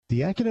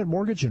The Accunet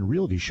Mortgage and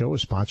Realty Show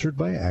is sponsored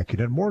by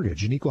Accunet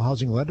Mortgage, an equal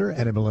housing lender,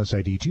 NMLS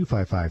ID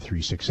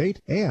 255368,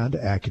 and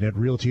Accunet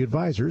Realty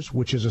Advisors,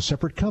 which is a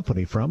separate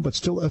company from but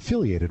still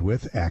affiliated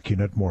with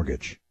Accunet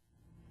Mortgage.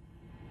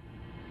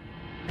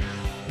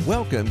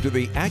 Welcome to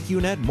the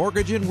Accunet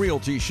Mortgage and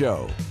Realty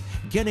Show,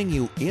 getting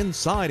you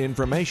inside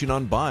information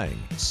on buying,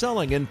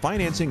 selling, and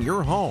financing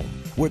your home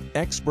with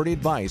expert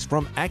advice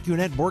from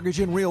Accunet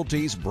Mortgage and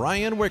Realty's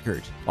Brian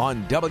Wickert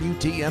on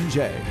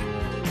WTMJ.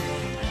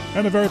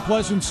 And a very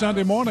pleasant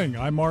Sunday morning.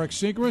 I'm Mark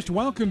Segrist.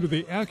 Welcome to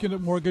the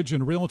Accunet Mortgage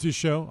and Realty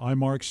Show. I'm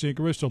Mark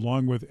Segrist,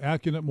 along with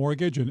Accunet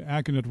Mortgage and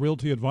Accunet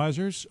Realty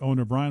Advisors,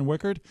 owner Brian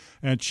Wickert,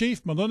 and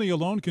Chief Millennial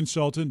Loan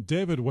Consultant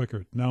David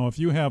Wickert. Now, if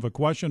you have a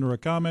question or a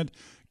comment,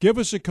 give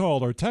us a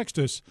call or text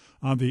us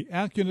on the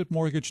Accunet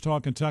Mortgage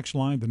Talk and Text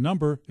line. The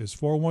number is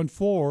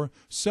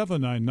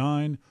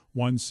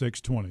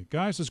 414-799-1620.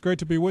 Guys, it's great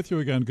to be with you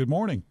again. Good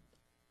morning.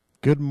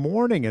 Good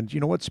morning. And you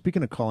know what?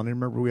 Speaking of calling, I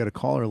remember we had a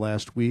caller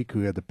last week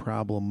who had the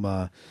problem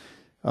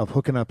of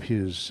hooking up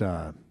his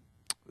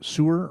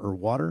sewer or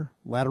water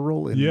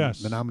lateral in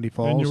Menominee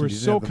Falls. And you were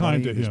so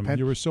kind to him.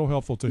 You were so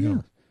helpful to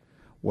him.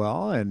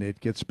 Well, and it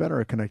gets better.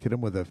 I connected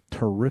him with a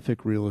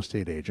terrific real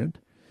estate agent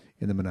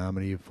in the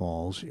Menominee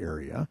Falls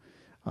area,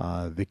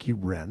 Vicki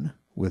Wren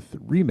with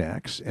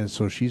RE/MAX. And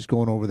so she's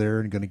going over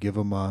there and going to give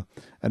him a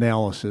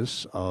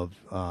analysis of,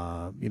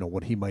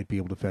 what he might be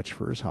able to fetch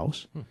for his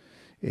house.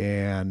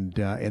 And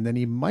then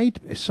he might,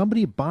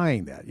 somebody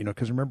buying that,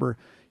 because remember,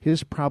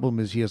 his problem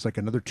is he has like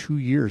another 2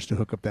 years to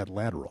hook up that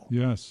lateral.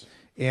 Yes.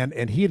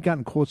 And he had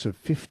gotten quotes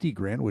of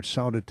 $50,000, which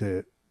sounded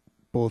to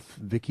both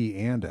Vicky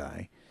and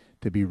I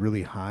to be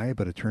really high,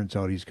 but it turns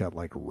out he's got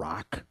like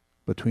rock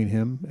between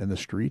him and the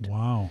street.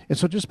 Wow. And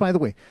so just by the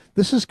way,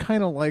 this is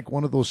kind of like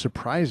one of those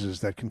surprises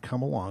that can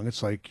come along.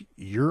 It's like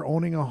you're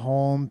owning a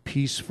home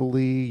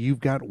peacefully, you've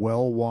got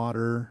well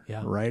water,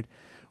 right?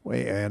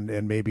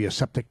 And maybe a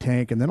septic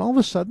tank, and then all of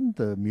a sudden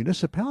the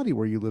municipality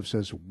where you live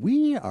says,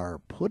 we are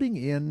putting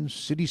in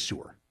city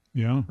sewer.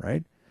 Yeah.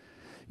 Right?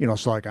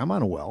 So like I'm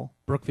on a well.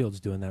 Brookfield's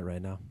doing that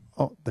right now.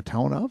 Oh, the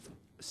town of?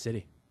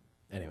 City.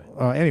 Anyway.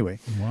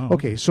 Wow.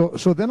 Okay, so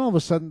then all of a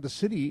sudden the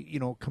city,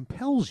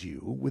 compels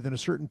you within a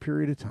certain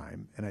period of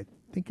time, and I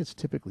think it's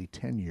typically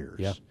 10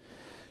 years,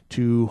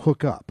 to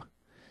hook up.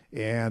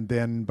 And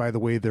then, by the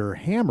way, their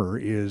hammer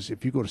is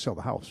if you go to sell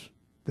the house,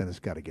 then it's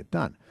got to get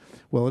done.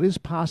 Well, it is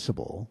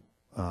possible,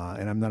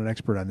 and I'm not an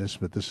expert on this,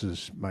 but this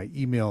is my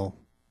email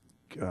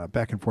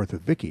back and forth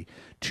with Vicky,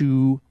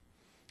 to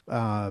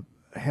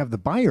have the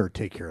buyer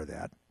take care of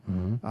that.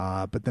 Mm-hmm.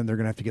 But then they're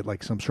going to have to get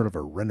like some sort of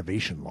a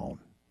renovation loan,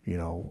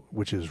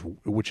 which is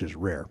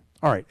rare.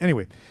 All right.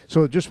 Anyway,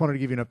 so just wanted to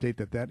give you an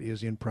update that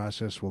is in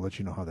process. We'll let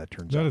you know how that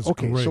turns out. That is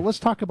okay, great. So let's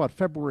talk about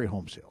February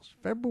home sales.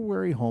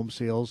 February home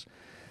sales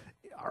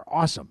are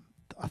awesome.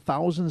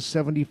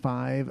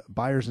 1,075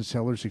 buyers and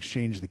sellers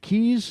exchanged the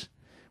keys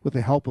with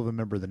the help of a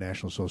member of the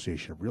National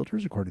Association of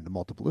Realtors, according to the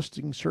Multiple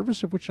Listing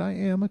Service, of which I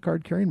am a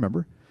card-carrying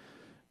member.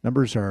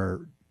 Numbers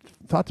are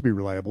thought to be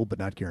reliable, but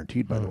not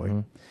guaranteed, by the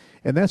way.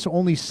 And that's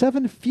only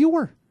 7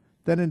 fewer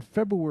than in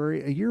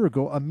February a year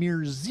ago, a mere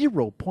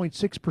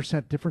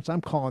 0.6% difference.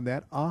 I'm calling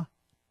that a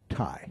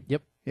tie.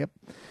 Yep.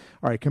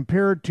 All right,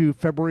 compared to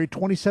February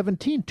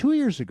 2017, 2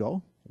 years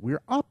ago,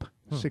 we're up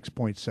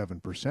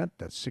 6.7%.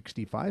 That's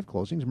 65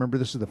 closings. Remember,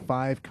 this is the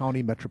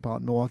 5-county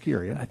metropolitan Milwaukee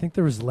area. I think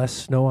there was less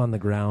snow on the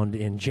ground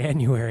in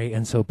January,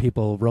 and so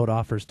people wrote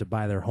offers to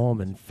buy their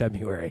home in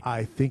February.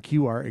 I think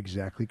you are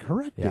exactly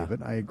correct,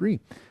 David. I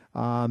agree.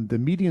 The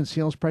median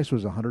sales price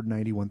was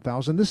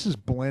 $191,000. This is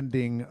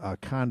blending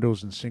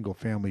condos and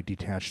single-family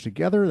detached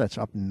together. That's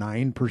up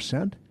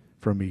 9%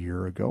 from a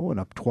year ago and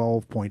up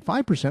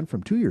 12.5%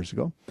 from 2 years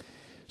ago.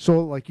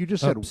 So, like you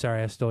just said,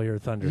 sorry, I stole your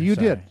thunder. You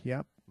did.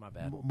 Yep. My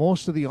bad.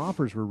 Most of the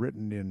offers were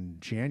written in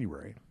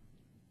January.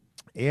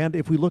 And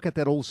if we look at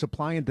that old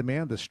supply and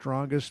demand, the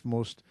strongest,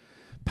 most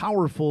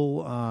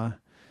powerful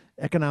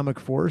economic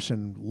force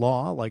and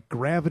law, like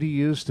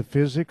gravity is to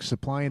physics,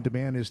 supply and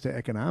demand is to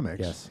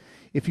economics. Yes.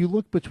 If you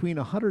look between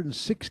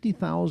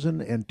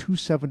 160,000 and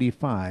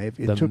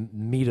 275, it took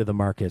meat of the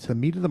market. The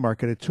meat of the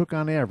market. It took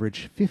on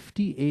average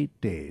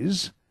 58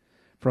 days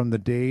from the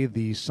day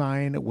the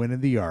sign went in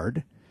the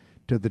yard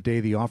to the day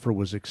the offer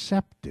was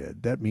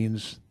accepted. That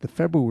means the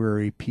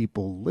February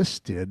people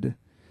listed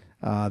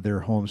their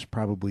homes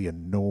probably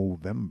in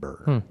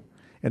November.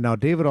 And now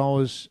David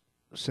always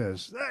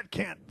says, that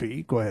can't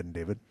be. Go ahead,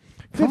 David.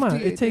 Come on,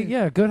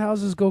 good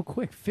houses go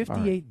quick.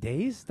 58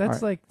 days?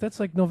 That's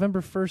like November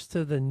 1st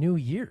to the new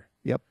year.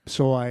 Yep.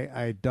 So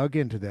I dug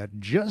into that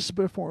just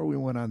before we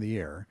went on the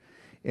air.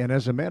 And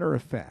as a matter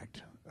of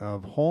fact,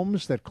 of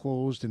homes that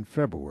closed in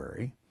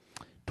February,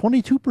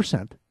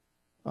 22%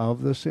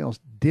 of the sales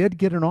did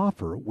get an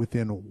offer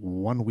within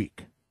 1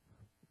 week.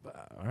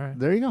 All right.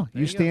 There you go.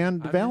 You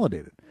stand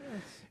validated.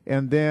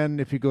 And then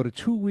if you go to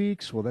 2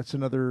 weeks, well, that's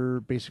another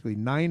basically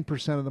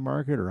 9% of the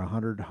market, or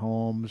 100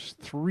 homes.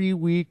 3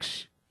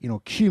 weeks,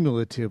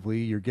 cumulatively,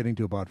 you're getting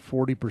to about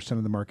 40%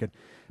 of the market.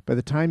 By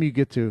the time you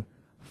get to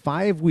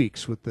 5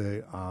 weeks with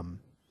the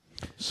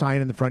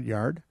sign in the front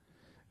yard,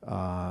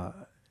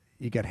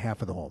 you got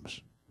half of the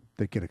homes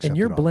that get accepted. And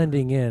you're off.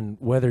 blending in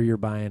whether you're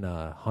buying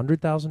a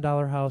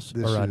 $100,000 house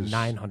This or a is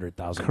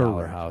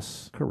 $900,000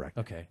 house. Correct.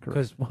 Okay.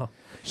 Correct. Because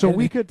So and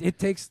we it, could.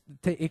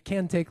 it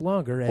can take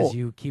longer as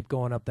you keep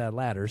going up that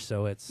ladder.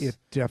 So It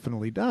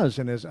definitely does,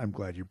 and as I'm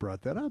glad you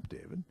brought that up,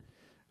 David.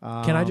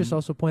 Can I just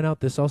also point out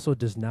this also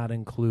does not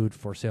include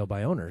for sale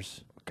by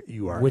owners?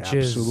 You are which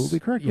absolutely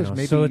is, correct. You know,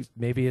 Maybe, so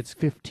maybe it's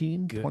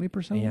 15, good. 20%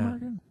 of the Yeah.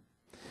 market.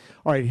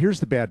 All right, here's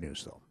the bad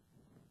news, though,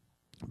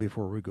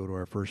 before we go to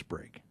our first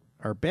break.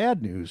 Our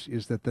bad news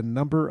is that the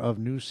number of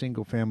new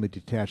single-family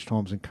detached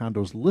homes and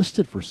condos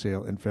listed for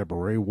sale in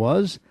February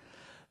was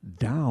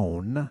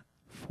down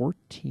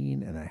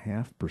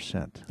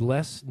 14.5%.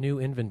 less new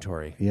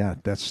inventory. Yeah,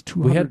 that's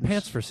 200. We had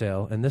pants for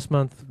sale, and this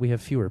month we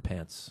have fewer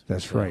pants.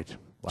 That's for sale. right.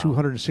 Wow.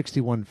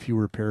 261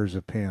 fewer pairs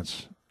of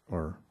pants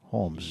or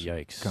homes.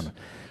 Yikes. Coming.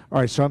 All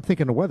right, so I'm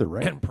thinking of weather,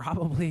 right? And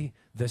probably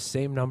the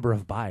same number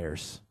of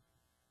buyers.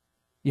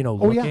 Oh,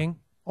 looking.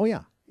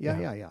 Yeah.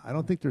 I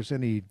don't think there's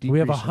any decrease. We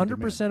have in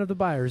 100% of the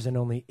buyers and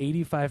only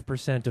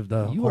 85% of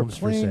the demand. You homes are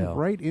for playing sale.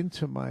 right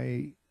into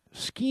my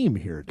scheme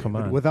here, David, Come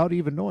on. without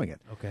even knowing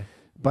it. Okay.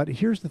 But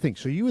here's the thing.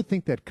 So you would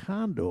think that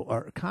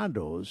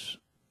condos,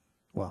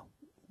 well,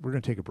 we're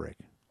going to take a break.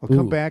 I'll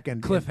come back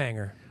and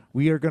cliffhanger.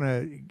 we are going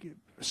to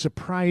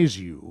surprise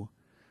you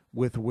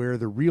with where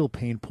the real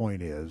pain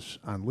point is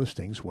on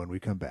listings when we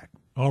come back.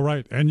 All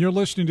right. And you're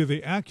listening to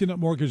the Accunet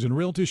Mortgage and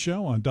Realty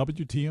Show on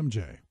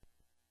WTMJ.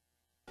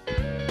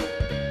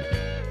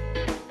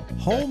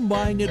 Home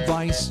buying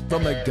advice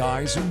from the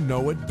guys who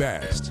know it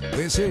best.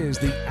 This is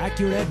the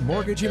Accunet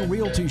Mortgage and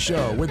Realty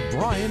Show with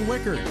Brian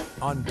Wickard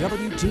on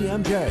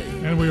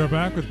WTMJ. And we are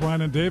back with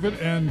Brian and David.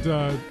 And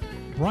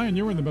Brian,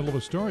 you were in the middle of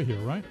a story here,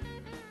 right?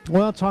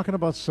 Well, talking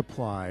about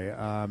supply.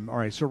 All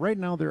right, so right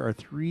now there are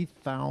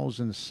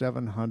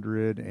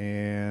 3,700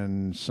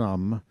 and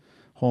some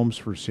homes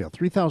for sale.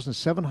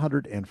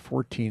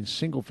 3,714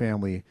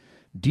 single-family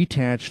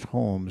detached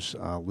homes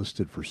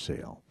listed for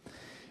sale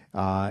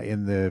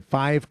in the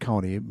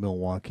 5-county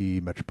Milwaukee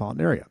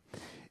metropolitan area.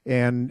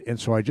 And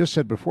so I just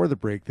said before the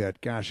break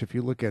that, gosh, if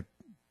you look at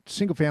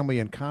single-family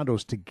and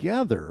condos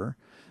together,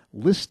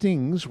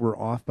 listings were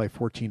off by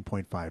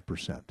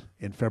 14.5%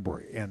 in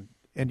February.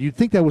 And you'd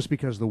think that was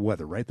because of the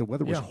weather, right? The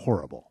weather was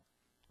horrible.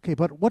 Okay,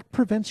 but what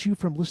prevents you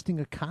from listing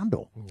a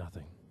condo?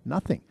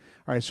 Nothing.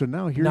 All right, so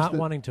now here's not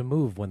wanting to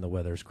move when the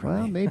weather's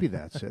crummy. Well, maybe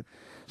that's it.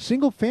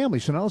 Single family.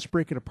 So now let's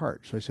break it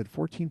apart. So I said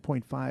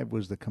 14.5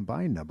 was the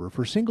combined number.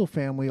 For single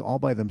family, all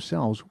by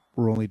themselves,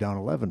 we're only down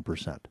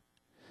 11%.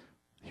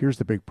 Here's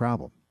the big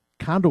problem.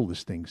 Condo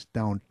listings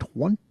down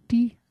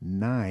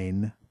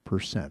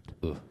 29%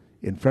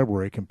 in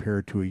February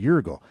compared to a year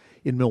ago.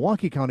 In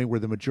Milwaukee County, where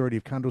the majority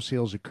of condo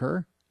sales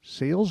occur,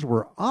 sales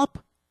were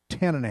up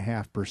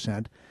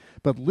 10.5%,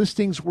 but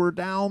listings were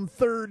down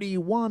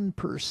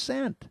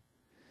 31%.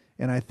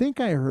 And I think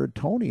I heard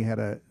Tony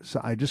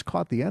so I just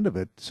caught the end of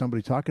it,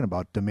 somebody talking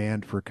about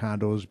demand for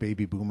condos,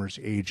 baby boomers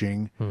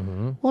aging.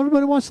 Mm-hmm. Well,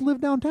 everybody wants to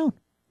live downtown.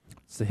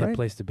 It's the hip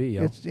place to be,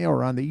 yo. It's,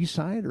 or on the east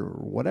side or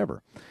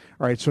whatever.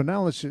 All right, so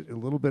now let's a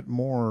little bit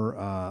more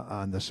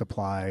on the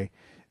supply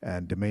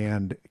and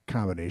demand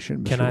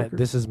combination.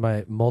 This is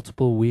my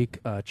multiple week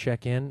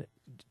check-in.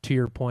 To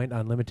your point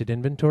on limited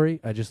inventory,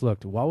 I just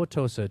looked.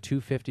 Wauwatosa,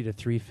 250 to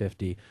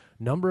 350.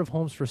 Number of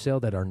homes for sale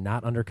that are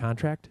not under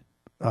contract?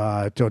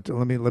 Let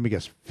me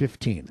guess.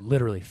 15.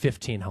 Literally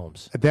 15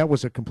 homes. That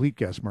was a complete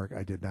guess, Mark.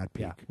 I did not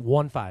peek. Yeah,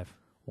 1.5.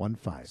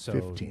 1.5. So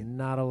 15.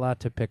 Not a lot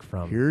to pick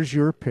from. Here's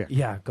your pick.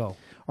 Yeah, go.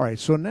 All right.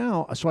 So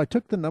I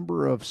took the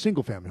number of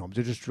single-family homes.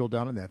 I just drilled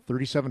down on that,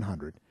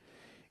 3,700.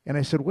 And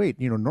I said, wait,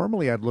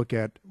 normally I'd look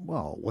at,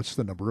 well, what's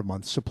the number of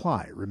months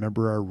supply?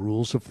 Remember our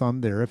rules of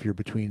thumb there. If you're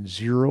between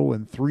 0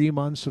 and 3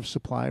 months of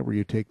supply, where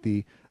you take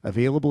the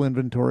available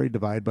inventory,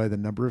 divide by the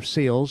number of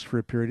sales for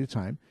a period of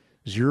time.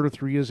 0 to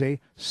 3 is a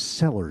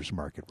seller's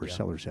market, where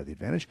sellers have the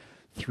advantage.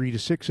 3 to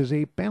 6 is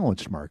a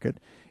balanced market.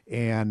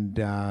 And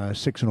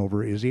 6 and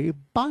over is a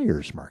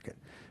buyer's market.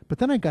 But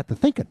then I got to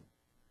thinking,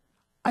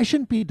 I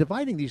shouldn't be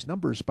dividing these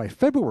numbers by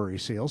February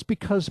sales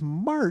because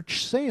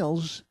March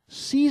sales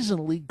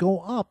seasonally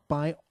go up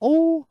by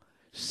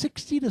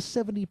 60 to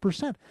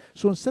 70%.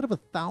 So instead of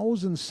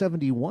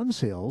 1,071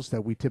 sales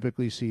that we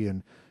typically see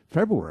in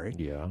February,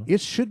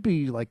 it should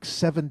be like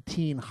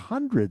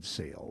 1,700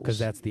 sales. Because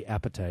that's the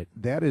appetite.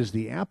 That is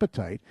the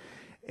appetite.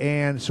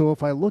 And so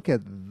if I look at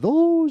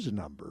those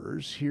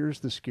numbers, here's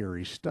the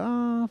scary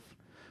stuff.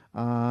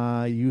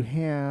 You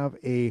have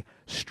a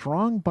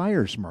strong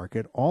buyer's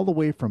market all the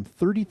way from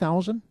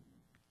 30,000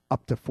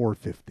 up to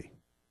 450.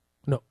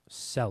 No,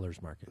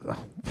 seller's market.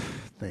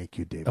 Thank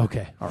you, David.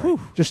 Okay. All right.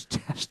 Just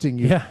testing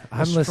you. Yeah,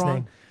 I'm strong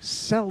listening.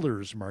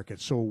 Seller's market.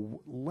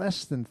 So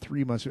less than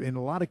 3 months. In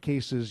a lot of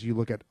cases, you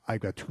look at, I've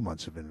got 2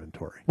 months of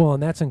inventory. Well,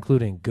 and that's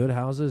including good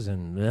houses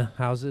and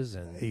houses.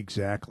 And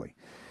Exactly.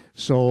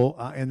 So,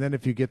 and then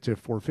if you get to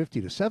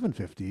 450 to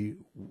 750,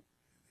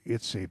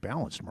 it's a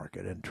balanced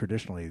market. And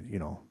traditionally,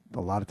 a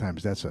lot of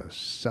times that's a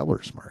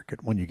seller's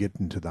market when you get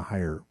into the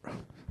higher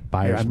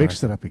Buyer's I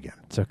mixed market. it up again.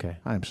 It's okay.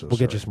 I'm so We'll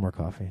sorry. get you some more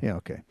coffee. Yeah,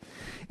 okay.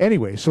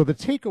 Anyway, so the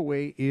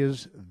takeaway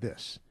is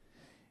this.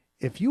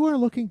 If you are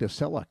looking to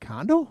sell a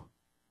condo,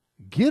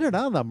 get it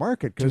on the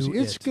market because Do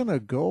it's it. going to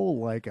go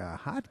like a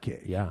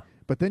hotcake. Yeah.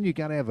 But then you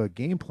got to have a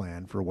game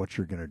plan for what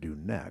you're going to do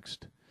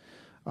next.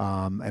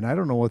 And I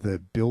don't know what the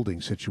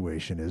building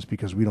situation is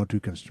because we don't do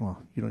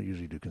you don't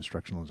usually do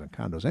construction loans on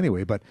condos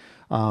anyway. But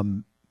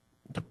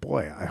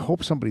boy, I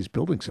hope somebody's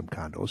building some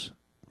condos.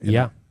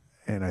 Yeah.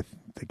 And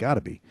they got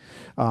to be,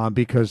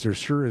 because there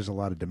sure is a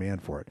lot of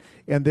demand for it.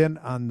 And then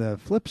on the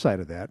flip side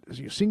of that,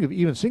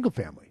 even single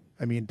family.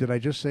 I mean, did I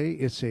just say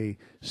it's a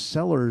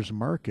seller's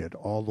market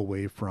all the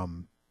way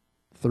from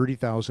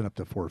 30,000 up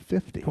to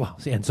 450? Well,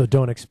 and so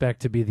don't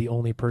expect to be the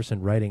only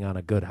person writing on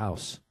a good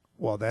house.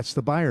 Well, that's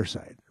the buyer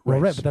side.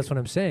 Well, right, but that's what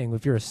I'm saying.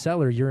 If you're a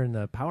seller, you're in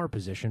the power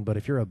position. But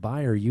if you're a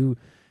buyer, you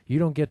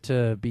don't get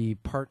to be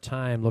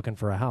part-time looking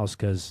for a house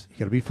because You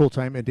got to be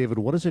full-time. And David,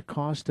 what does it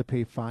cost to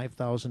pay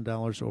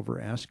 $5,000 over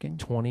asking?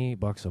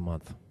 $20 a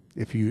month.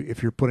 If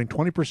you're putting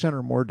 20%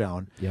 or more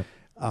down, Yep.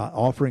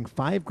 offering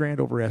 $5,000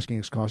 over asking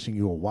is costing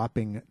you a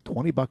whopping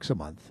 $20 a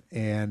month.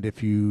 And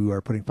if you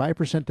are putting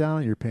 5%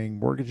 down, you're paying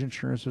mortgage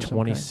insurance of some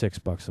kind.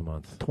 $26 a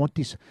month.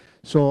 20.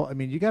 So I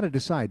mean, you got to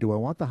decide: do I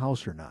want the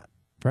house or not?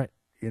 Right.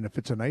 And if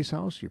it's a nice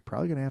house, you're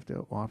probably going to have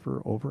to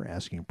offer over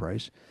asking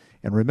price.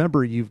 And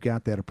remember, you've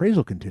got that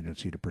appraisal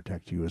contingency to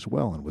protect you as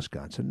well in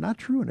Wisconsin. Not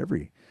true in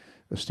every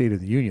state of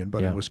the union,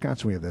 but in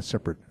Wisconsin we have that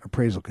separate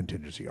appraisal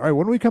contingency. All right,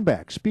 when we come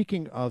back,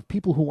 speaking of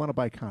people who want to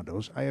buy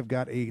condos, I have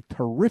got a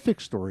terrific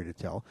story to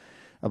tell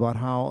about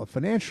how a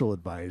financial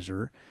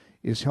advisor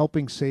is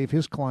helping save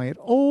his client,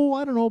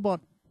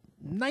 about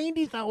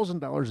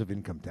 $90,000 of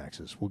income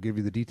taxes. We'll give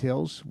you the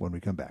details when we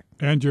come back.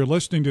 And you're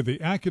listening to the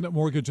Accunet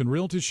Mortgage and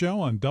Realty Show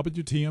on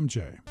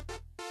WTMJ.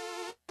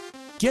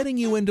 Getting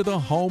you into the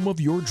home of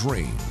your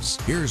dreams.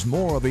 Here's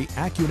more of the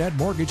Accunet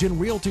Mortgage and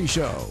Realty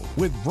Show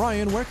with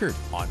Brian Wickert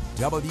on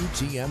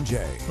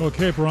WTMJ.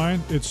 Okay,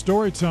 Brian, it's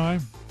story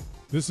time.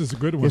 This is a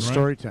good one, It's right?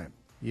 story time.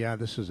 Yeah,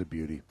 this is a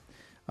beauty.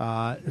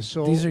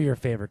 So These are your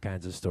favorite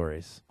kinds of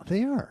stories.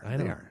 They are. I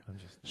know. They are. I'm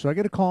just- So I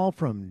get a call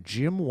from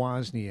Jim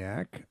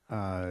Wozniak,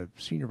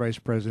 Senior Vice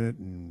President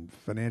and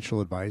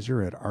Financial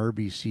Advisor at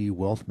RBC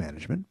Wealth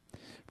Management,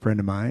 friend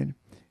of mine,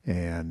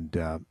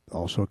 and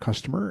also a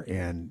customer.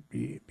 And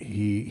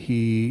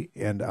he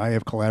and I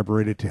have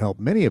collaborated to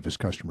help many of his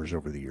customers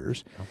over the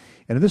years. Oh.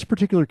 And in this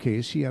particular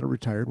case, he had a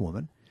retired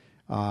woman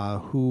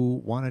who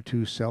wanted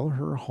to sell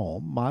her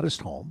home,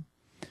 modest home.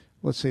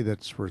 Let's say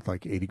that's worth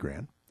like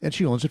 $80,000, and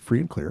she owns it free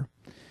and clear.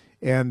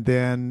 And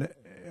then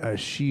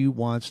she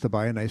wants to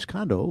buy a nice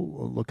condo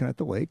looking at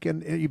the lake.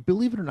 And you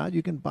believe it or not,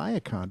 you can buy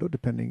a condo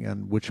depending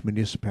on which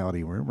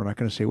municipality we're in. We're not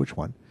going to say which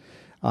one,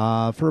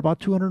 for about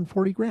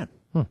 $240,000.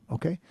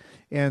 Okay.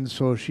 And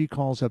so she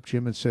calls up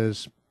Jim and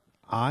says,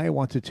 I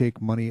want to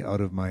take money out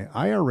of my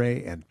IRA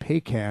and pay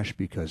cash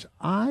because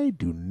I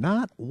do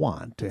not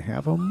want to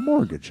have a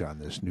mortgage on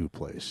this new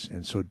place.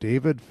 And so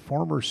David,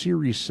 former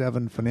Series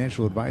 7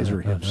 financial advisor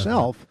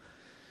himself,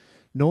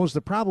 knows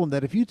the problem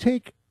that if you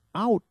take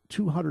out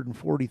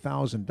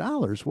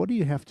 $240,000, what do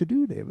you have to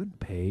do, David?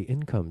 Pay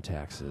income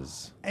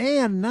taxes.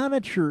 And not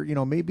at your,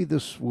 maybe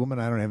this woman,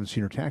 I haven't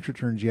seen her tax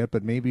returns yet,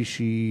 but maybe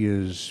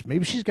she's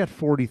got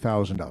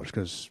 $40,000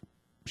 because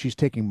she's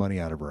taking money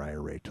out of her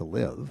IRA to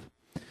live.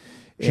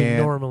 She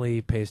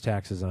normally pays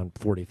taxes on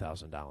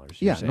 $40,000.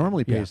 Yeah,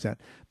 normally pays that.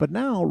 But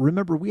now,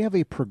 remember, we have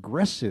a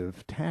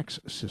progressive tax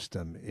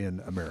system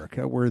in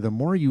America where the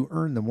more you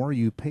earn, the more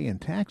you pay in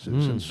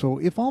taxes. And so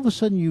if all of a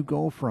sudden you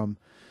go from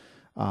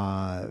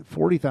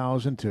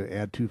 40,000 to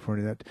add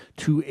 240 that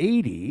to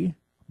 80,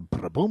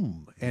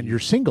 boom, and you're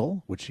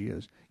single, which she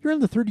is, you're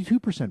in the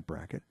 32%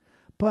 bracket.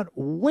 But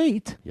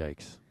wait,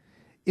 Yikes.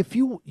 if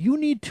you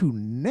need to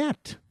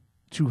net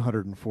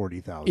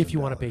 $240,000 If you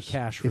want to pay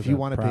cash for if you the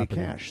want to property.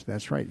 pay cash,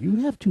 that's right. You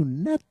have to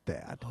net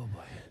that. Oh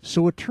boy.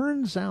 So it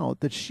turns out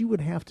that she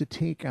would have to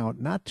take out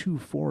not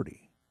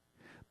 240,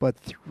 but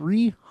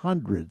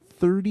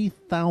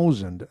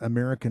 330,000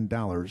 American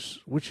dollars,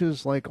 which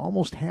is like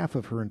almost half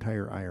of her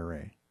entire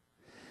IRA.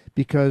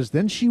 Because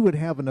then she would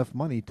have enough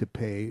money to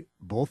pay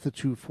both the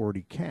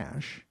 240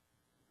 cash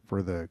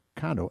for the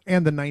condo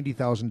and the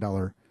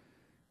 $90,000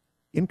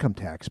 income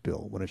tax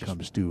bill when it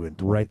comes due in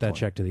 2020. Write that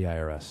check to the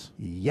IRS.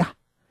 Yeah.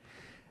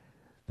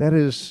 That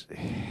is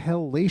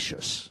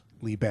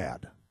hellaciously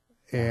bad.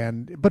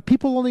 But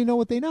people only know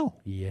what they know.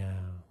 Yeah.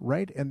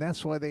 Right? And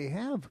that's why they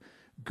have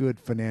good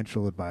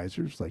financial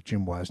advisors like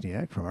Jim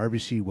Wozniak from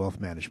RBC Wealth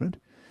Management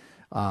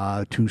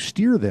to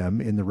steer them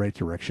in the right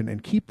direction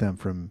and keep them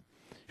from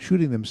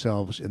shooting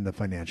themselves in the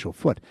financial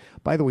foot.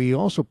 By the way, he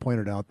also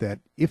pointed out that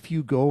if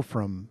you go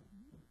from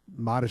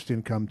modest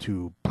income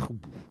to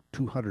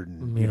 200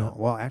 and,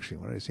 well, actually,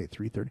 what did I say,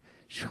 330?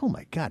 Oh,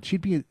 my God,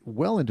 she'd be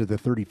well into the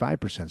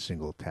 35%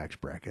 single tax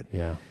bracket.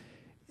 Yeah.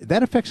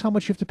 That affects how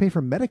much you have to pay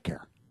for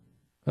Medicare.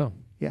 Oh.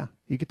 Yeah,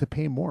 you get to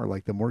pay more.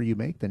 Like the more you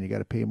make, then you got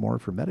to pay more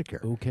for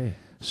Medicare. Okay.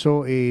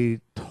 So a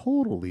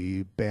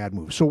totally bad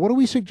move. So what do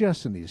we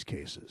suggest in these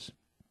cases?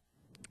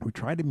 We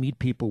try to meet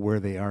people where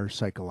they are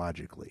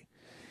psychologically.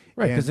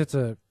 Right, because it's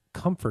a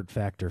comfort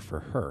factor for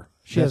her.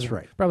 That's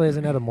right. Probably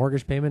hasn't had a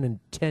mortgage payment in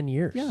 10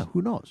 years. Yeah,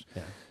 who knows?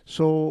 Yeah.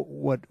 So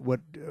what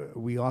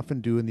we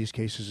often do in these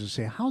cases is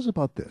say, how's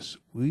about this?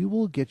 We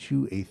will get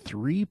you a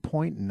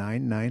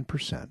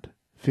 3.99%,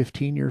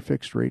 15-year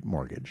fixed rate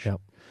mortgage.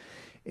 Yep.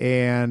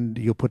 And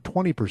you'll put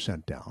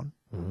 20% down,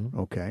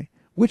 okay?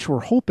 Which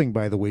we're hoping,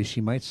 by the way,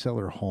 she might sell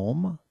her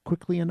home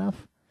quickly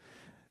enough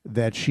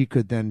that she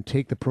could then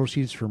take the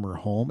proceeds from her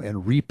home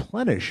and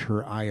replenish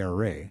her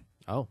IRA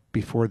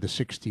before the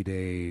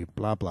 60-day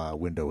blah, blah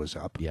window is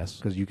up. Yes.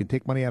 Because you can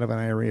take money out of an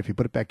IRA. If you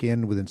put it back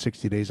in within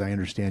 60 days, I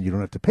understand you don't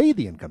have to pay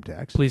the income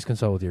tax. Please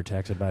consult with your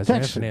tax advisor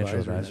and financial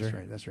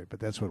advisor. That's right. But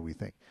that's what we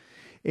think.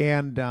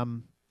 And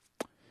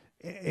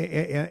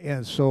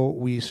so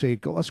we say,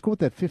 let's go with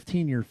that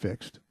 15-year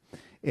fixed.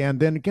 And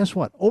then guess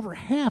what? Over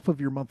half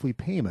of your monthly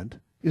payment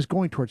is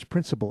going towards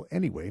principal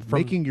anyway,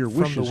 making your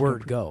wishes from the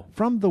word go.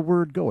 From the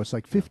word go. It's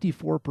like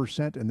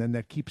 54%, and then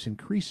that keeps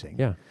increasing.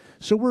 Yeah.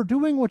 So we're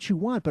doing what you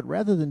want, but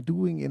rather than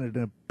doing it in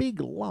a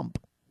big lump,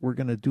 we're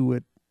going to do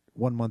it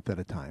 1 month at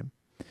a time.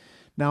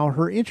 Now,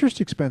 her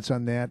interest expense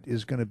on that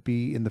is going to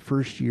be in the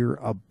first year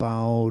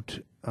about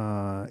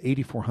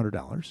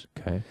 $8,400.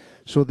 Okay.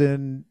 So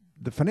then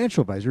the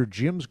financial advisor,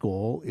 Jim's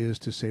goal is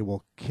to say,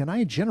 well, can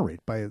I generate,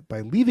 by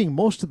leaving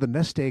most of the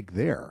nest egg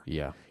there,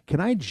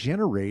 can I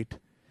generate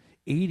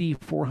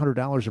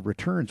 $8,400 of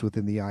returns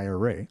within the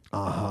IRA?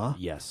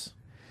 Yes.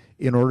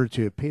 In order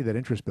to pay that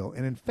interest bill.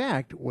 And in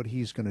fact, what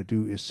he's going to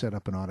do is set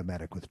up an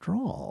automatic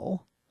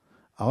withdrawal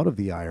out of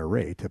the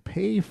IRA to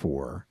pay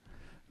for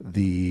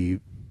the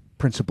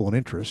principal and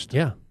interest.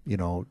 Yeah.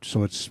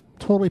 So it's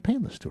totally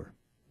painless to her.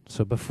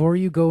 So before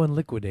you go and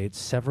liquidate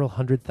several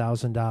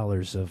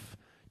 $100,000 of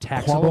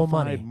taxable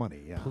money,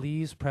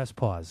 please press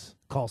pause.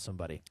 Call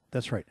somebody.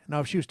 That's right.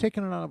 Now, if she was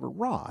taking it out of a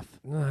Roth,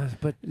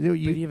 but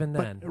even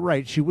then,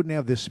 right, she wouldn't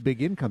have this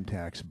big income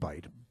tax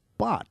bite.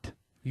 But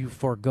you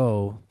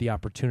forego the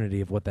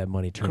opportunity of what that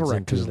money turns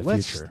into in the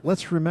future.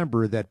 Let's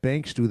remember that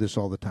banks do this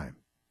all the time.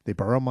 They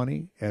borrow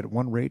money at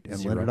one rate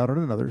and lend it out at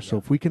another. Yeah. So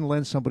if we can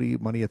lend somebody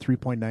money at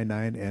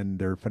 3.99 and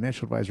their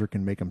financial advisor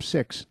can make them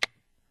 6,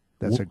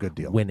 that's a good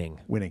deal. Winning.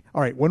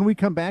 All right, when we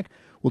come back,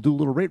 we'll do a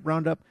little rate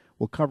roundup.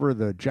 We'll cover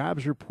the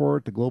jobs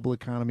report, the global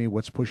economy,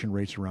 what's pushing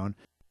rates around.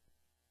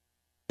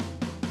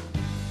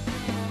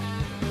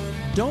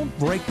 Don't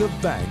break the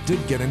bank to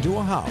get into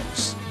a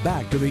house.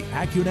 Back to the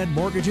Accunet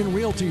Mortgage and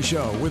Realty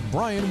Show with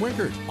Brian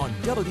Wickert on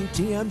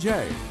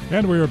WTMJ.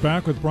 And we are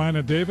back with Brian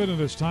and David, and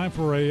it's time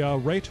for a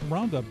rate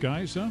roundup,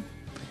 guys.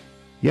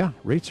 Yeah,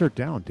 rates are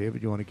down.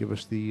 David, you want to give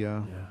us the...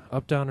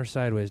 Up, down, or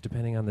sideways,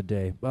 depending on the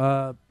day.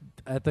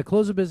 At the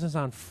close of business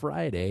on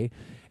Friday,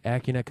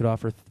 Accunet could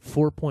offer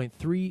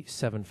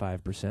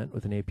 4.375%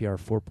 with an APR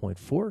of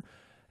 4.4.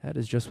 That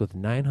is just with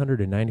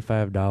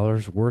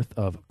 $995 worth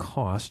of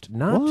cost.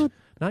 Not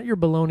your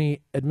baloney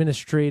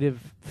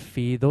administrative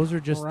fee. Those are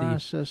just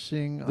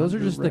processing. Those are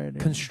just the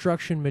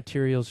construction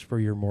materials for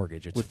your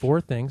mortgage. It's 4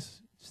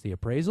 things. It's the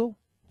appraisal,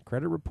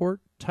 credit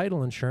report,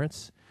 title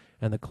insurance,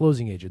 and the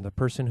closing agent, the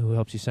person who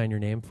helps you sign your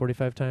name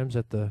 45 times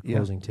at the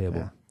closing table.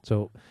 Yeah.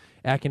 So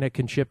Accunet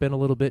can chip in a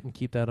little bit and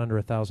keep that under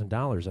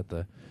 $1,000 at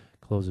the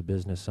close of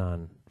business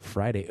on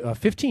Friday.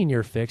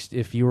 15-year fixed,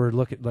 if you were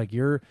looking like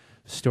your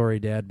story,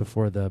 Dad,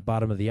 before the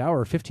bottom of the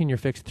hour, 15-year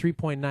fixed,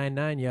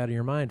 3.99, you out of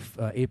your mind,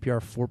 APR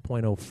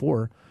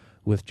 4.04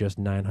 with just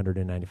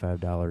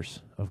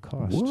 $995 of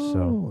cost. Whoa,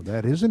 so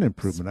that is an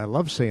improvement. I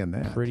love saying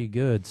that. Pretty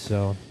good.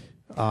 So,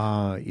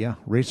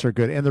 rates are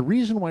good. And the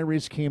reason why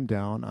rates came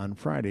down on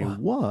Friday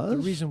was... The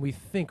reason we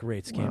think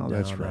rates came down.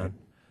 That's right.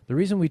 The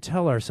reason we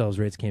tell ourselves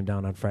rates came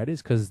down on Friday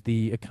is because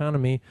the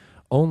economy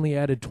only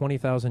added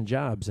 20,000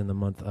 jobs in the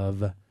month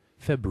of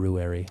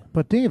February.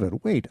 But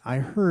David, wait, I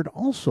heard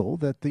also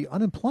that the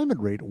unemployment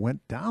rate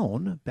went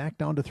down, back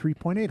down to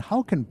 3.8.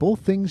 How can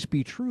both things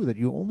be true, that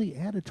you only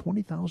added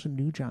 20,000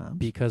 new jobs?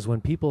 Because when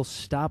people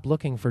stop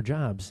looking for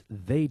jobs,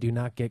 they do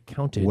not get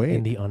counted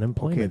in the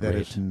unemployment rate. Okay, that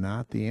rate. is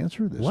not the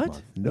answer this month.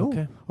 What?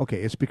 No.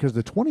 Okay, it's because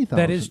the 20,000...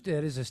 That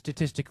is a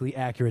statistically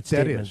accurate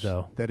statement,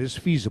 though. That is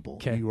feasible.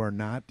 Okay. You are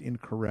not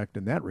incorrect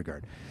in that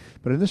regard.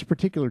 But in this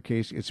particular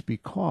case, it's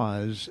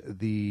because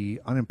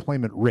the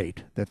unemployment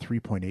rate, that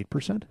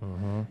 3.8%,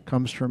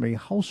 comes from a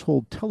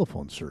household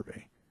telephone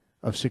survey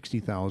of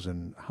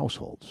 60,000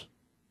 households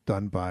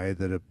done by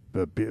the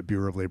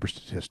Bureau of Labor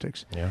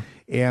Statistics. Yeah.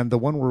 And the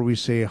one where we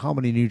say how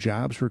many new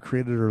jobs were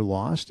created or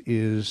lost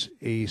is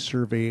a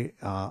survey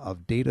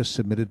of data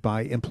submitted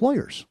by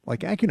employers like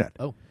Accunet.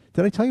 Oh.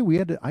 Did I tell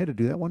you I had to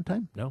do that one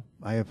time? No.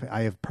 I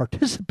have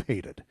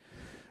participated.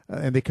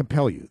 And they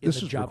compel you.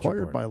 This is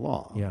required by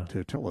law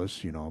to tell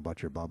us,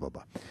 about your blah, blah,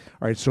 blah.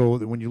 All right, so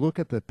when you look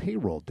at the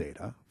payroll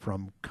data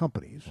from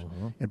companies,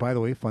 and by the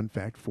way, fun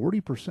fact,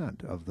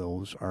 40% of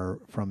those are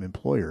from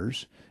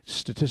employers,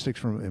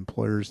 statistics from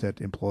employers that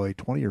employ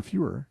 20 or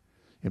fewer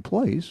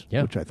employees,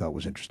 which I thought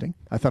was interesting.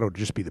 I thought it would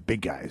just be the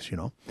big guys,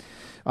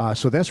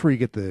 So that's where you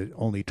get the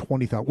only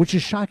 20,000, which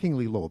is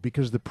shockingly low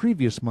because the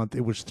previous month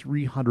it was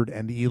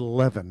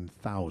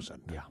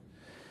 311,000. Yeah.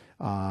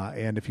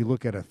 And if you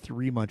look at a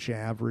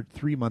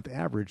 3-month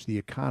average, the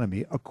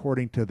economy,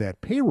 according to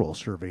that payroll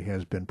survey,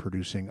 has been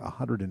producing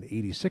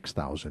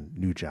 186,000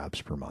 new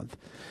jobs per month.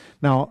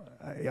 Now,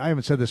 I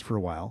haven't said this for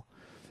a while,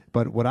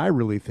 but what I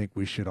really think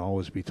we should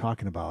always be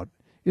talking about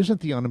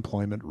isn't the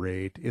unemployment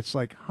rate. It's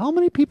like, how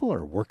many people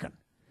are working?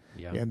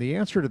 Yeah. And the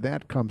answer to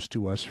that comes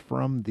to us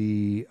from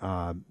the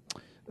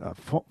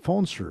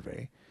phone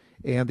survey.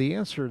 And the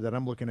answer that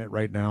I'm looking at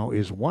right now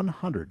is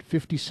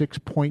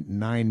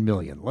 156.9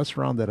 million. Let's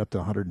round that up to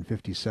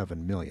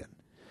 157 million.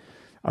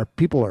 Our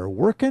people are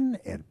working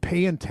and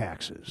paying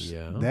taxes.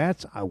 Yeah.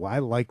 I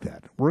like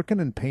that. Working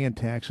and paying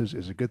taxes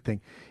is a good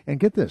thing. And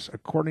get this,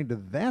 according to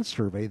that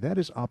survey, that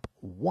is up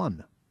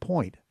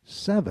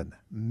 1.7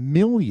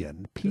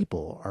 million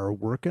people are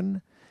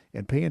working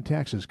and paying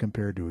taxes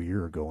compared to a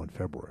year ago in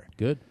February.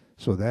 Good.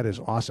 So that is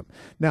awesome.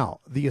 Now,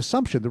 the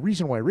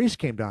reason why rates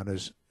came down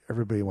is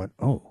everybody went,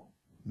 oh,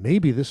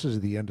 maybe this is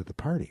the end of the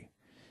party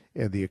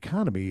and the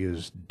economy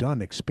is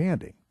done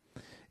expanding.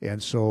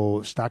 And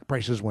so stock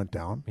prices went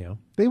down. Yeah.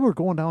 They were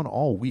going down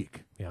all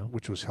week, Yeah.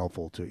 which was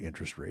helpful to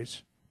interest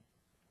rates.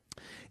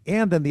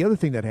 And then the other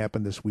thing that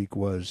happened this week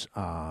was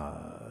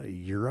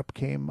Europe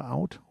came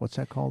out. What's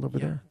that called over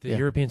there? The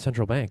European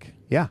Central Bank.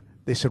 Yeah.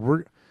 They said,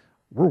 we're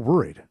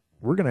worried.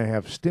 We're going to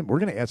have we're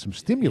going to add some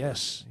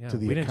stimulus to the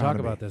economy. We didn't talk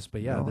about this,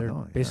 but they're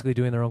basically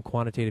doing their own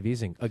quantitative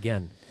easing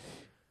again.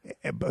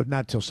 But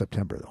not till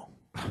September, though.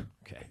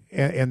 Okay.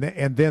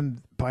 And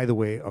then, by the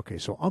way, okay,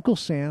 so Uncle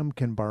Sam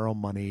can borrow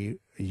money,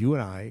 you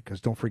and I, because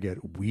don't forget,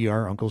 we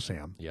are Uncle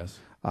Sam. Yes.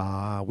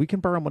 We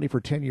can borrow money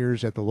for 10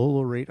 years at the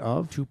low rate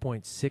of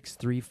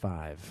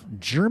 2.635.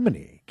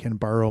 Germany can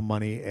borrow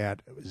money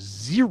at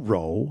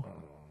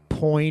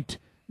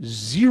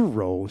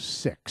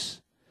 0.06.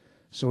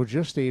 So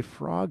just a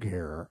frog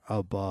hair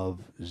above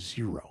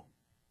zero.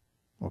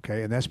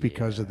 Okay, and that's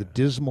because of the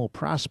dismal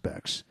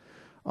prospects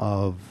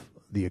of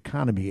the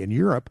economy in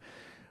Europe,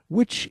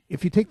 which,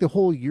 if you take the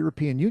whole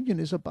European Union,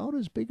 is about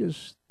as big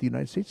as the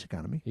United States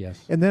economy.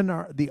 Yes. And then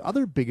the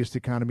other biggest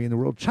economy in the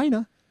world,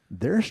 China,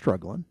 they're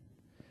struggling.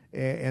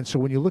 And so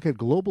when you look at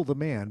global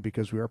demand,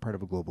 because we are part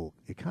of a global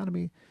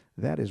economy,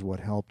 that is what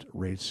helped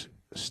rates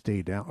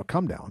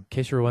come down. In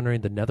case you were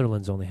wondering, the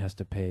Netherlands only has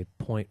to pay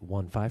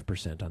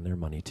 0.15% on their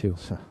money, too.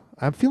 So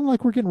I'm feeling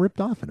like we're getting ripped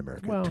off in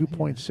America. Well,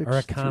 2.6. Our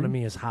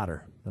economy is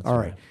hotter. That's all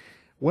right.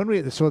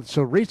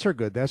 So rates are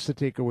good. That's the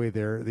takeaway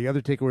there. The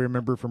other takeaway,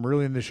 remember, from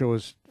early in the show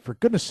is, for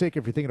goodness sake,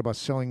 if you're thinking about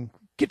selling,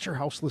 get your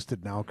house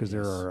listed now because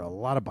there are a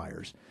lot of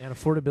buyers. And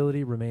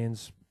affordability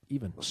remains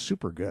even.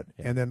 Super good.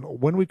 Yeah. And then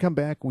when we come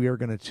back, we are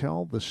going to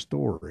tell the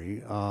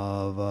story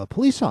of a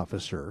police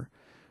officer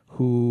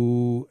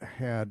who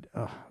had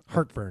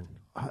heartburn.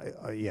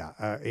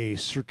 A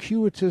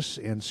circuitous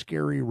and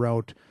scary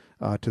route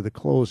to the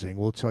closing.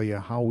 We'll tell you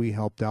how we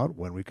helped out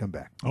when we come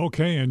back.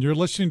 Okay, and you're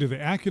listening to the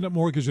Accunet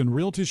Mortgage and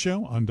Realty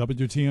Show on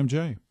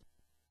WTMJ.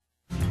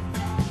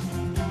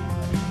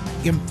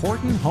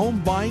 Important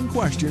home buying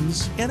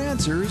questions and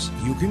answers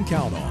you can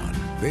count on.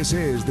 This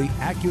is the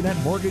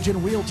Accunet Mortgage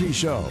and Realty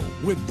Show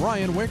with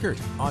Brian Wickert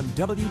on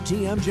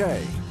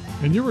WTMJ.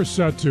 And you were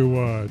set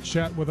to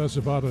chat with us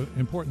about an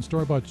important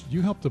story about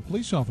you helped a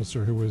police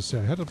officer who was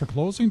headed for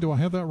closing. Do I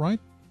have that right?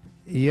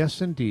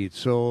 Yes, indeed.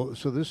 So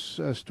this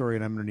story,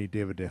 and I'm going to need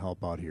David to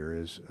help out here,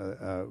 is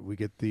we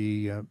get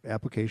the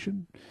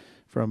application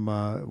from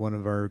one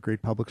of our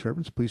great public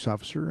servants, a police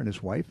officer and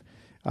his wife,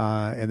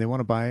 and they want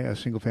to buy a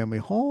single-family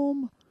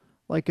home,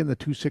 like in the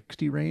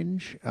 260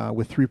 range,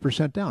 with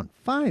 3% down.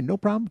 Fine, no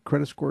problem.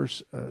 Credit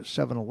score's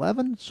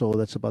 711, so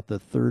that's about the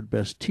third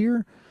best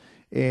tier,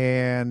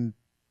 and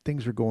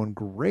things are going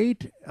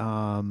great.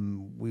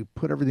 We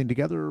put everything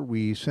together.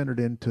 We send it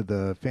into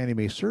the Fannie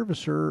Mae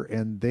servicer,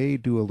 and they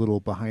do a little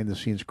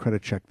behind-the-scenes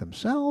credit check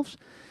themselves.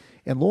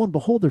 And lo and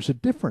behold, there's a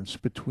difference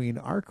between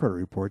our credit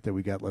report that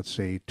we got, let's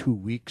say, 2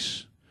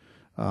 weeks,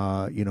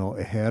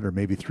 ahead, or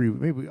maybe 3.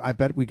 Maybe I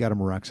bet we got a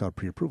rock out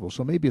pre-approval.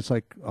 So maybe it's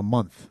like a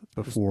month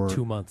before.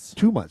 2 months.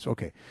 2 months.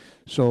 Okay.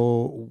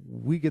 So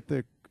we get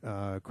the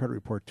credit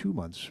report 2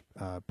 months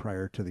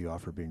prior to the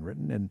offer being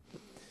written, and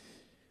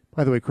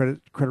by the way, credit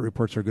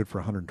reports are good for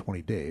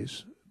 120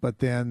 days. But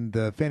then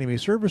the Fannie Mae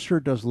servicer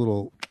does a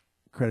little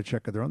credit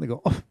check of their own. They go,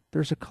 oh,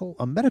 there's a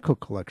medical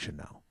collection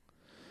now.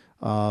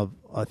 I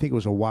think it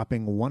was a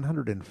whopping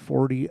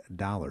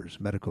 $140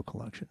 medical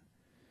collection.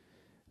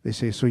 They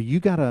say, so you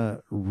got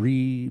to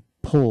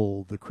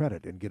re-pull the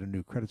credit and get a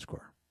new credit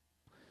score.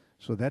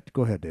 So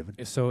go ahead,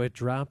 David. So it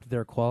dropped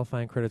their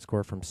qualifying credit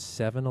score from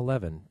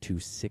 711 to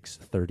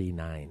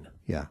 639.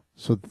 Yeah.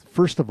 So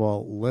first of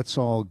all, let's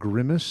all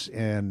grimace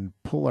and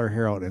pull our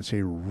hair out and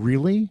say,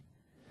 really?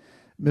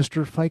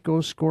 Mr.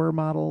 FICO score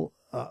model,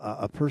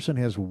 a person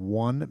has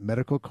one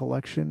medical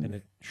collection and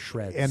it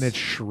shreds. And it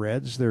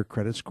shreds their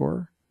credit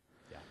score?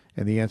 Yeah.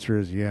 And the answer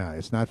is, yeah,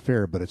 it's not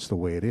fair, but it's the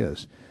way it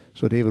is.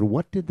 So David,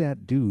 what did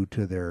that do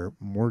to their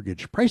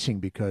mortgage pricing?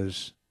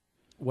 Because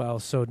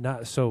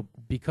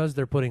because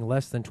they're putting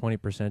less than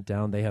 20%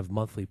 down, they have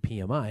monthly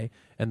PMI,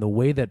 and the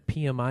way that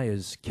PMI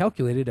is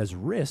calculated as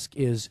risk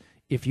is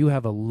if you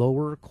have a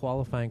lower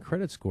qualifying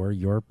credit score,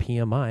 your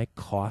PMI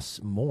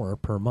costs more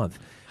per month.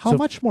 How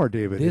much more,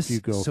 David, if you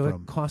go so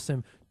from... it costs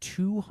them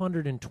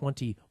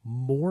 $220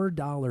 more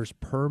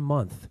per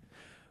month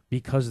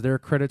because their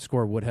credit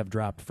score would have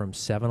dropped from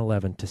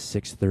 711 to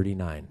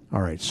 639.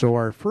 All right, so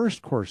our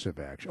first course of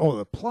action... Oh,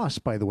 the plus,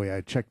 by the way, I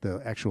checked the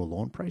actual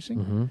loan pricing.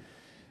 Mm-hmm.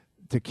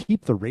 To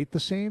keep the rate the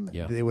same,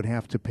 Yeah. they would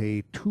have to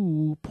pay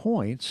 2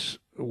 points,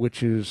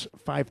 which is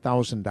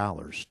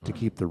 $5,000 to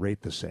keep the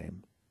rate the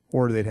same.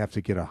 Or they'd have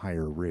to get a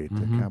higher rate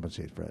to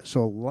compensate for that.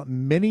 So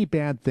many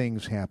bad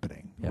things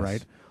happening, Yes.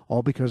 right?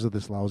 All because of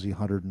this lousy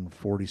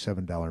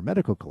 $147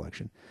 medical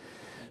collection.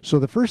 So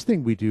the first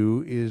thing we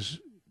do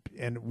is,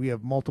 and we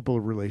have multiple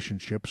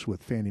relationships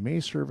with Fannie Mae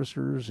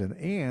servicers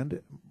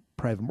and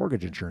private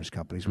mortgage insurance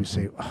companies. We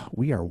say,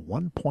 we are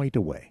 1 point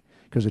away.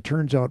 Because it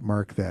turns out,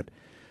 Mark, that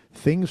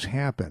things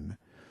happen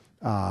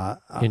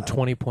In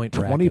 20-point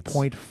brackets.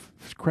 20-point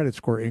credit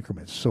score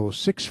increments. So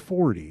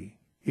 640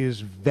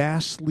 is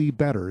vastly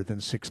better than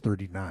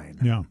 639.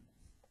 Yeah.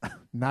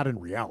 Not in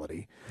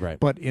reality, Right.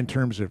 but in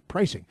terms of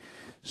pricing.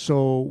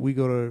 So we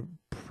go to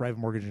private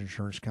mortgage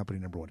insurance company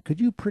number one.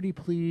 Could you pretty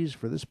please,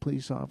 for this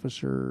police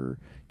officer,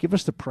 give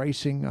us the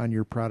pricing on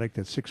your product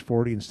at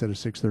 640 instead of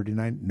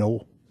 639?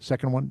 No.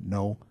 Second one,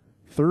 no.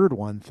 Third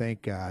one,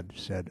 thank God,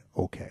 said,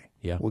 okay.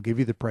 Yeah. We'll give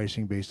you the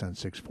pricing based on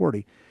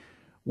 640,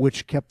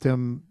 which kept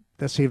them,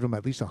 that saved them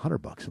at least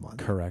 $100 a month.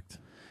 Correct.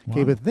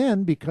 Okay, but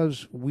then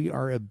because we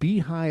are a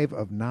beehive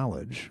of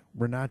knowledge,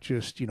 we're not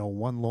just,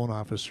 one loan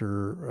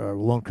officer,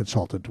 loan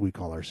consultant, we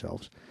call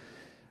ourselves,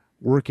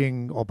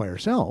 working all by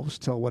ourselves.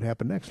 Tell what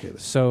happened next,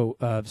 David. So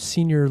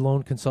senior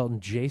loan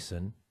consultant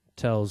Jason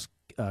tells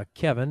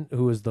Kevin,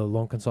 who is the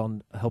loan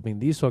consultant helping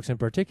these folks in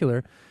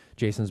particular,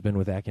 Jason's been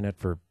with Accunet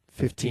for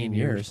 15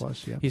 years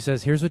plus, yeah. He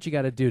says, here's what you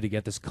got to do to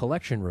get this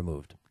collection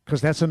removed. Because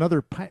that's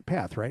another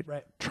path, right?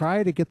 Right.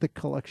 Try to get the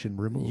collection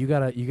removed. You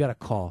gotta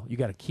call. You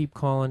gotta keep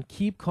calling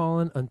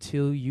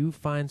until you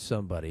find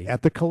somebody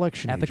at the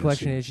collection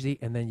agency,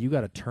 and then you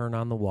gotta turn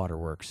on the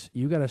waterworks.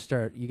 You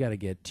gotta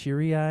get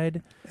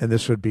teary-eyed. And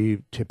this would be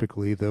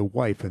typically the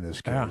wife in this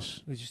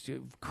case. Just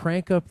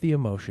crank up the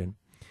emotion.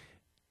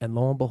 And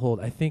lo and behold,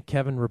 I think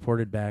Kevin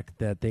reported back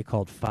that they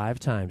called 5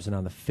 times, and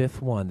on the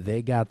 5th one,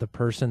 they got the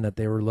person that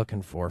they were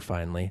looking for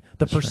finally.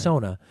 That's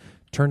persona.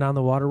 Right. Turned on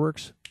the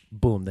waterworks.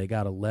 Boom, they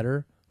got a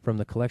letter from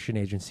the collection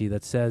agency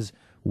that says,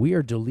 we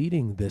are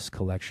deleting this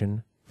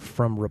collection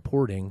from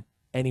reporting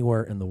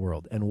anywhere in the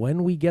world. And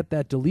when we get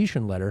that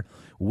deletion letter,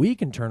 we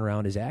can turn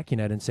around as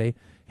Accunet and say,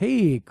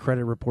 hey,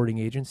 credit reporting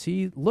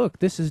agency, look,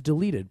 this is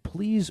deleted.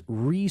 Please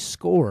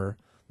rescore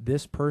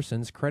this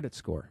person's credit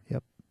score.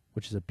 Yep.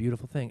 Which is a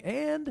beautiful thing.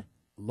 And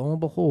lo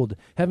and behold,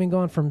 having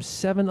gone from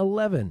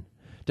 711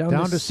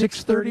 down to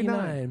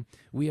 639,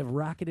 we have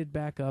rocketed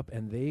back up,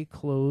 and they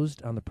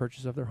closed on the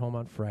purchase of their home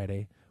on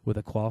Friday with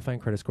a qualifying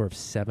credit score of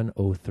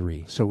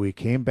 703. So we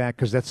came back,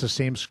 because that's the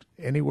same,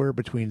 anywhere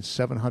between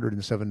 700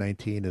 and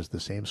 719 is the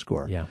same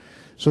score. Yeah.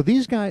 So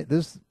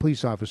this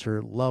police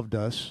officer loved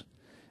us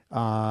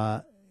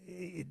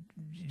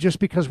just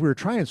because we were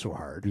trying so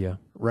hard. Yeah.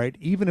 Right?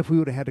 Even if we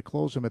would have had to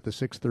close him at the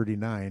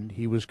 639,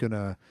 he was going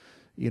to,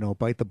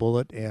 bite the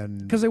bullet.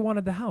 And because they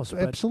wanted the house.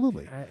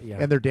 Absolutely. Yeah.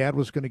 And their dad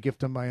was going to gift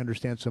them, I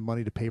understand, some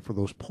money to pay for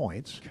those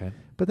points. Okay.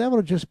 But that would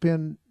have just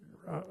been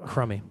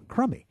crummy.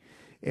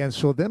 And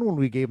so then when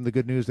we gave them the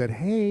good news that,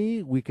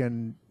 hey, we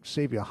can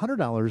save you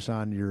 $100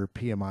 on your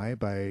PMI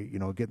by,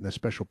 getting a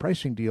special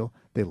pricing deal,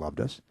 they loved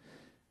us.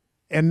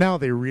 And now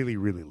they really,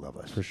 really love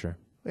us. For sure.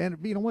 And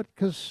you know what?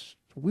 Because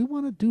we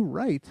want to do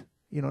right.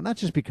 Not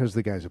just because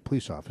the guy's a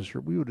police officer.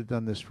 We would have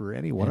done this for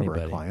anybody. Of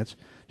our clients.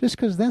 Just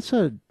because that's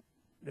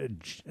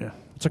it's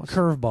a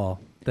curveball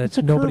that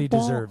nobody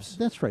deserves.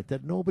 That's right.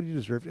 That nobody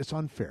deserves. It's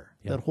unfair.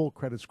 Yep. That whole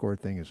credit score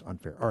thing is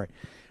unfair. All right.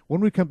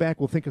 When we come back,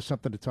 we'll think of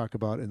something to talk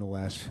about in the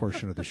last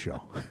portion of the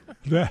show.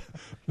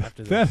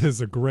 That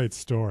is a great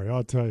story,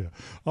 I'll tell you.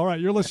 All right,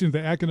 you're listening to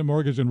Accunet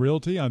Mortgage and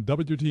Realty on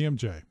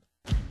WTMJ.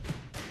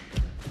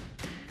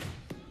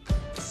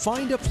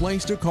 Find a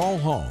place to call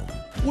home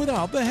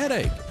without the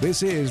headache.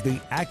 This is the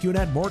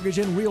Accunet Mortgage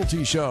and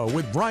Realty Show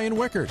with Brian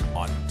Wickert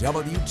on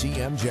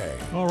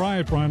WTMJ. All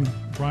right, Brian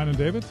and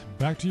David,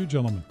 back to you,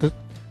 gentlemen.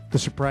 The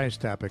surprise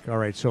topic. All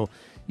right, so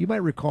you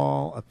might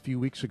recall a few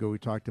weeks ago we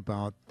talked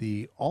about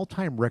the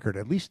all-time record,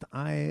 at least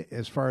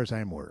as far as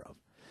I'm aware of.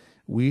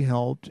 We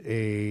helped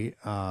a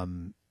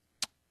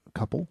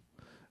couple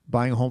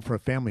buying a home for a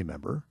family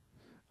member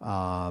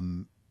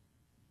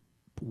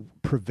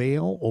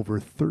prevail over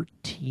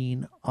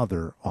 13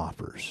 other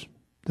offers.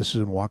 This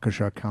is in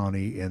Waukesha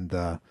County in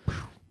the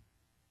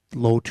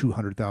low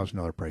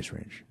 $200,000 price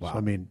range. Wow. So,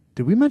 I mean,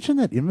 did we mention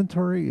that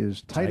inventory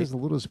is tight as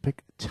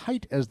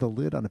the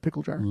lid on a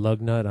pickle jar?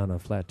 Lug nut on a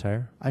flat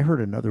tire. I heard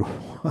another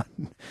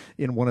one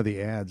in one of the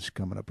ads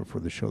coming up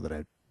before the show that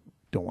I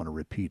don't want to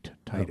repeat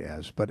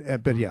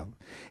but yeah.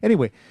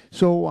 Anyway,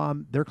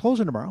 so they're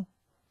closing tomorrow.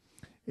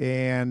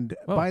 And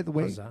by the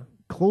way,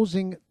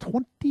 closing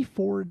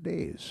 24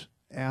 days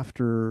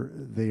after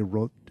they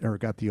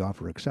got the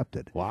offer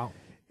accepted. Wow.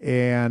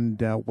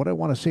 And what I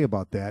want to say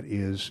about that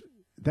is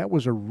that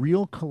was a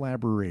real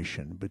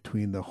collaboration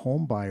between the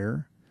home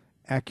buyer,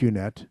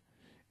 Accunet,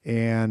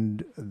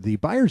 and the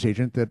buyer's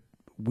agent that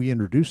we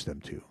introduced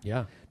them to.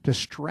 Yeah. To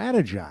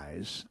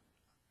strategize,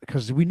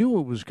 because we knew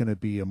it was going to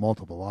be a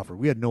multiple offer.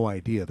 We had no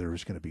idea there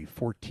was going to be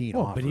 14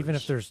 offers. But even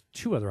if there's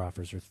 2 other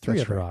offers or 3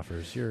 That's other right.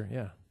 offers,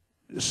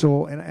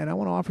 So, and I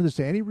want to offer this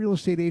to any real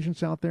estate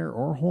agents out there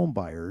or home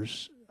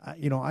buyers.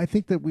 I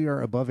think that we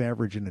are above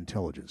average in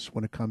intelligence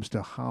when it comes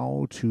to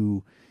how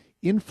to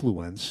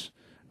influence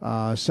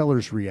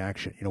seller's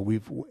reaction.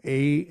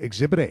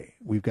 Exhibit A,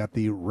 we've got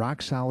the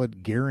rock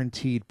solid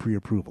guaranteed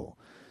pre-approval.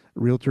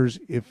 Realtors,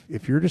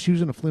 if you're just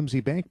using a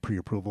flimsy bank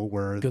pre-approval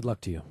where good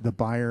luck to you. The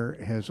buyer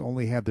has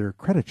only had their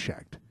credit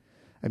checked,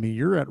 I mean,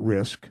 you're at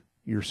risk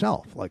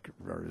yourself. Like,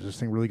 is this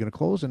thing really going to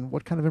close? And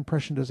what kind of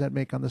impression does that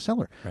make on the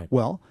seller? Right.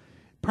 Well,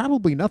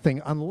 probably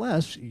nothing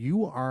unless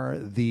you are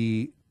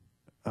the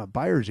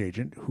buyer's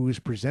agent who is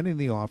presenting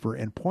the offer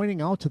and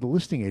pointing out to the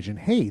listing agent,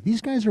 hey,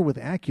 these guys are with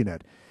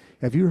Accunet.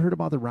 Have you heard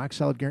about the rock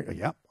solid guarantee?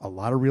 Yep, a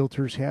lot of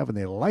realtors have, and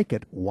they like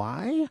it.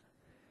 Why?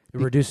 It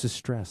reduces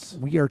stress.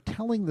 We are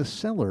telling the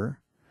seller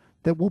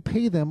that we'll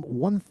pay them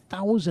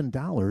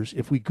 $1,000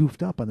 if we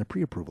goofed up on the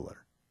pre-approval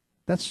letter.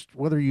 That's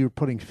whether you're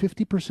putting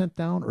 50%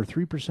 down or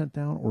 3%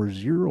 down or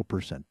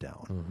 0%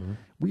 down. Mm-hmm.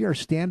 We are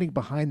standing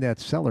behind that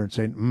seller and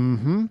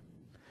saying,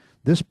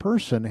 this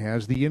person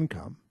has the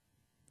income,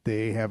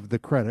 they have the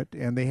credit,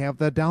 and they have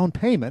the down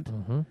payment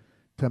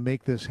to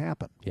make this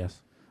happen.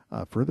 Yes.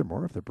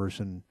 Furthermore, if the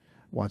person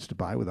wants to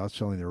buy without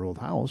selling their old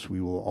house,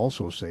 we will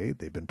also say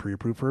they've been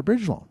pre-approved for a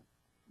bridge loan.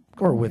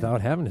 Or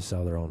without having to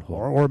sell their own home.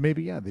 Or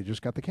maybe, they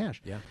just got the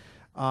cash. Yeah.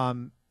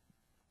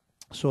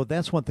 So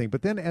that's one thing.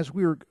 But then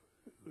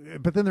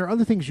there are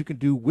other things you can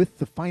do with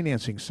the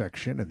financing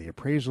section and the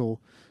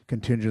appraisal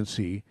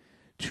contingency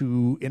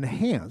to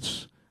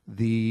enhance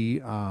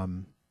the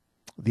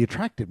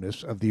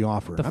attractiveness of the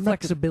offer. The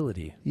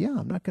flexibility.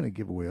 I'm not going to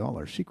give away all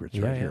our secrets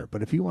right here. Yeah.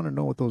 But if you want to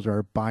know what those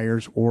are,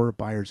 buyers or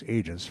buyers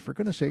agents, for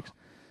goodness sakes,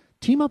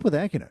 team up with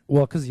Accunet.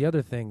 Well, because the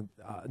other thing,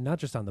 not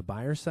just on the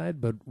buyer side,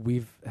 but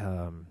we've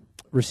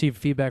received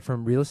feedback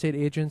from real estate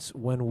agents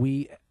when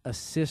we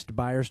assist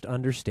buyers to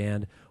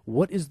understand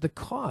what is the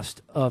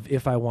cost of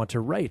if I want to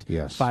write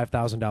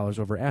 $5,000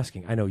 over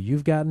asking. I know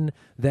you've gotten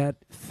that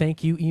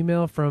thank you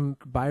email from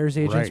buyers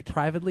agents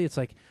privately. It's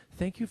like,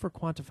 thank you for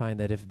quantifying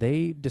that if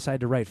they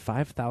decide to write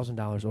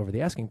 $5,000 over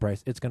the asking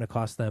price, it's going to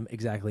cost them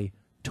exactly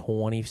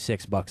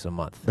 $26 a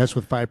month. That's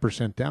with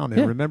 5% down.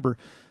 And remember,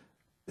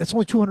 that's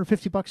only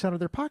 $250 out of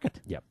their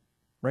pocket. Yep.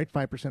 Right?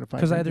 5% of 5%.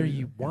 Because either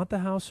you want the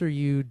house or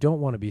you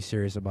don't want to be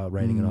serious about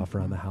writing an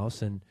offer on the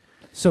house. And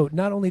so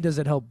not only does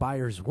it help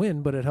buyers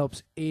win, but it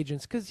helps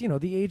agents because,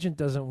 the agent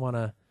doesn't want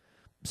to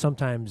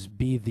sometimes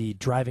be the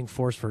driving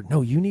force for,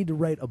 no, you need to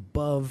write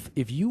above.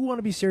 If you want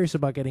to be serious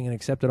about getting an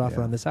accepted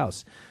offer on this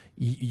house,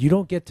 you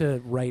don't get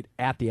to write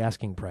at the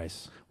asking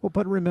price. Well,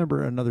 but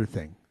remember another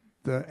thing.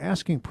 The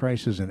asking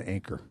price is an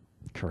anchor.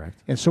 Correct.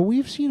 And so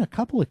we've seen a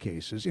couple of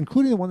cases,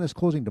 including the one that's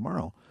closing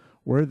tomorrow,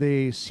 where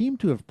they seem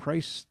to have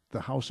priced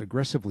the house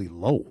aggressively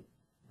low.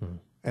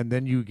 And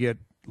then you get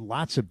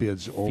lots of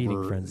bids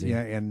over frenzy.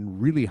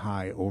 And really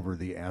high over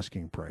the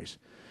asking price.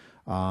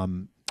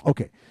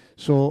 Okay.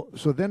 So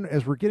then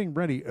as we're getting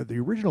ready, the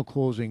original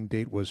closing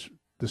date was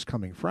this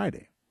coming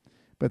Friday.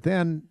 But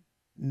then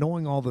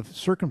knowing all the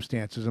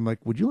circumstances, I'm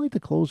like, would you like to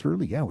close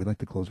early? Yeah, we'd like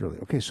to close early.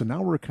 Okay, so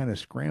now we're kind of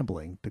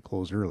scrambling to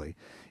close early.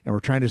 And we're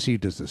trying to see,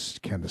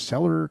 can the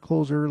seller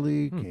close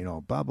early?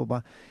 Blah, blah,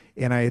 blah.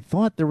 And I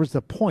thought there was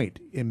the point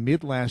in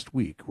mid last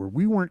week where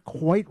we weren't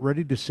quite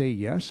ready to say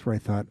yes, where I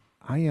thought,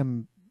 I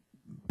am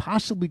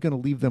possibly going to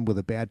leave them with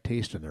a bad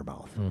taste in their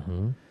mouth.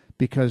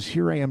 Because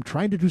here I am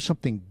trying to do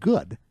something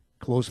good,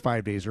 close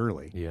 5 days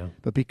early. Yeah.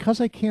 But because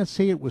I can't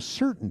say it with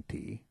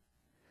certainty,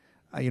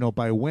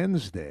 by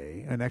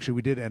Wednesday, and actually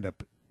we did end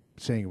up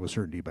saying it was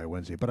certainty by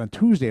Wednesday, but on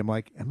Tuesday I'm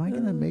like, am I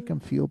going to make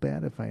them feel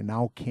bad if I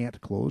now can't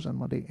close on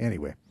Monday?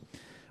 Anyway,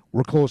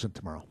 we're closing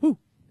tomorrow. Woo.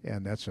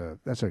 And that's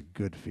a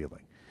good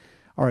feeling.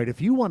 All right,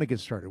 if you want to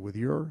get started with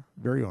your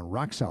very own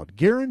rock solid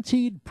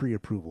guaranteed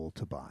pre-approval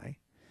to buy,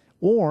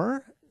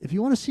 or if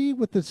you want to see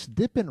with this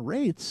dip in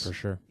rates, for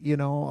sure,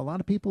 a lot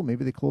of people,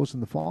 maybe they close in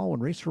the fall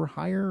when rates were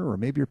higher, or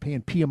maybe you're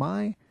paying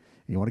PMI.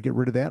 You want to get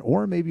rid of that,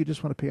 or maybe you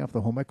just want to pay off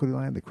the home equity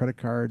line, the credit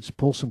cards,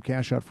 pull some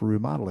cash out for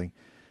remodeling.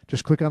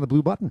 Just click on the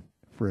blue button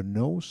for a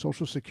no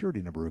Social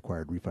Security number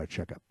required refi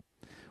checkup.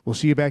 We'll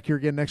see you back here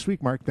again next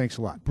week, Mark. Thanks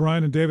a lot.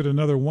 Brian and David,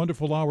 another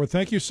wonderful hour.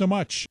 Thank you so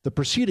much. The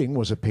proceeding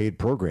was a paid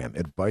program.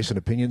 Advice and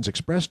opinions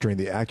expressed during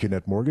the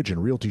Accunet Mortgage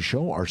and Realty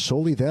Show are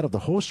solely that of the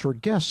hosts or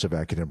guests of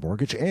Accunet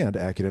Mortgage and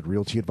Accunet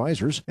Realty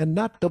Advisors, and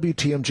not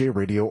WTMJ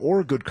Radio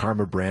or Good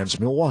Karma Brands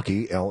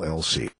Milwaukee, LLC.